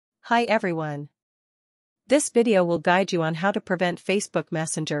Hi everyone. This video will guide you on how to prevent Facebook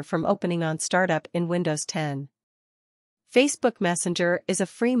Messenger from opening on startup in Windows 10. Facebook Messenger is a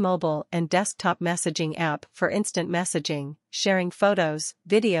free mobile and desktop messaging app for instant messaging, sharing photos,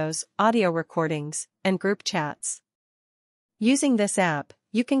 videos, audio recordings, and group chats. Using this app,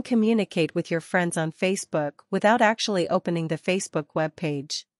 you can communicate with your friends on Facebook without actually opening the Facebook web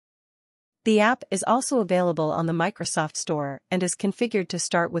page. The app is also available on the Microsoft Store and is configured to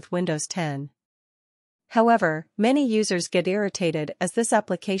start with Windows 10. However, many users get irritated as this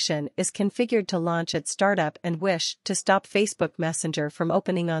application is configured to launch at startup and wish to stop Facebook Messenger from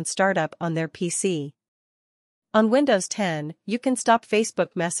opening on startup on their PC. On Windows 10, you can stop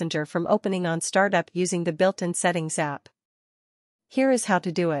Facebook Messenger from opening on startup using the built-in Settings app. Here is how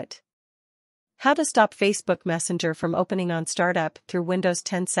to do it. How to stop Facebook Messenger from opening on startup through Windows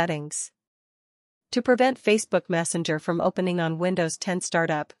 10 settings. To prevent Facebook Messenger from opening on Windows 10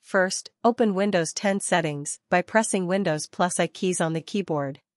 startup, first, open Windows 10 settings by pressing Windows plus I keys on the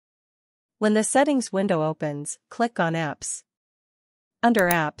keyboard. When the settings window opens, click on Apps. Under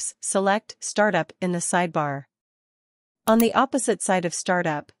Apps, select Startup in the sidebar. On the opposite side of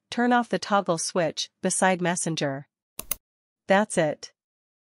Startup, turn off the toggle switch beside Messenger. That's it.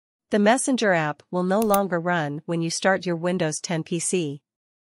 The Messenger app will no longer run when you start your Windows 10 PC.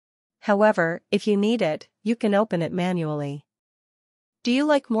 However, if you need it, you can open it manually. Do you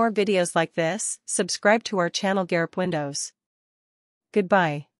like more videos like this? Subscribe to our channel GearUpWindows.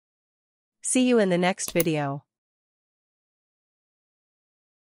 Goodbye. See you in the next video.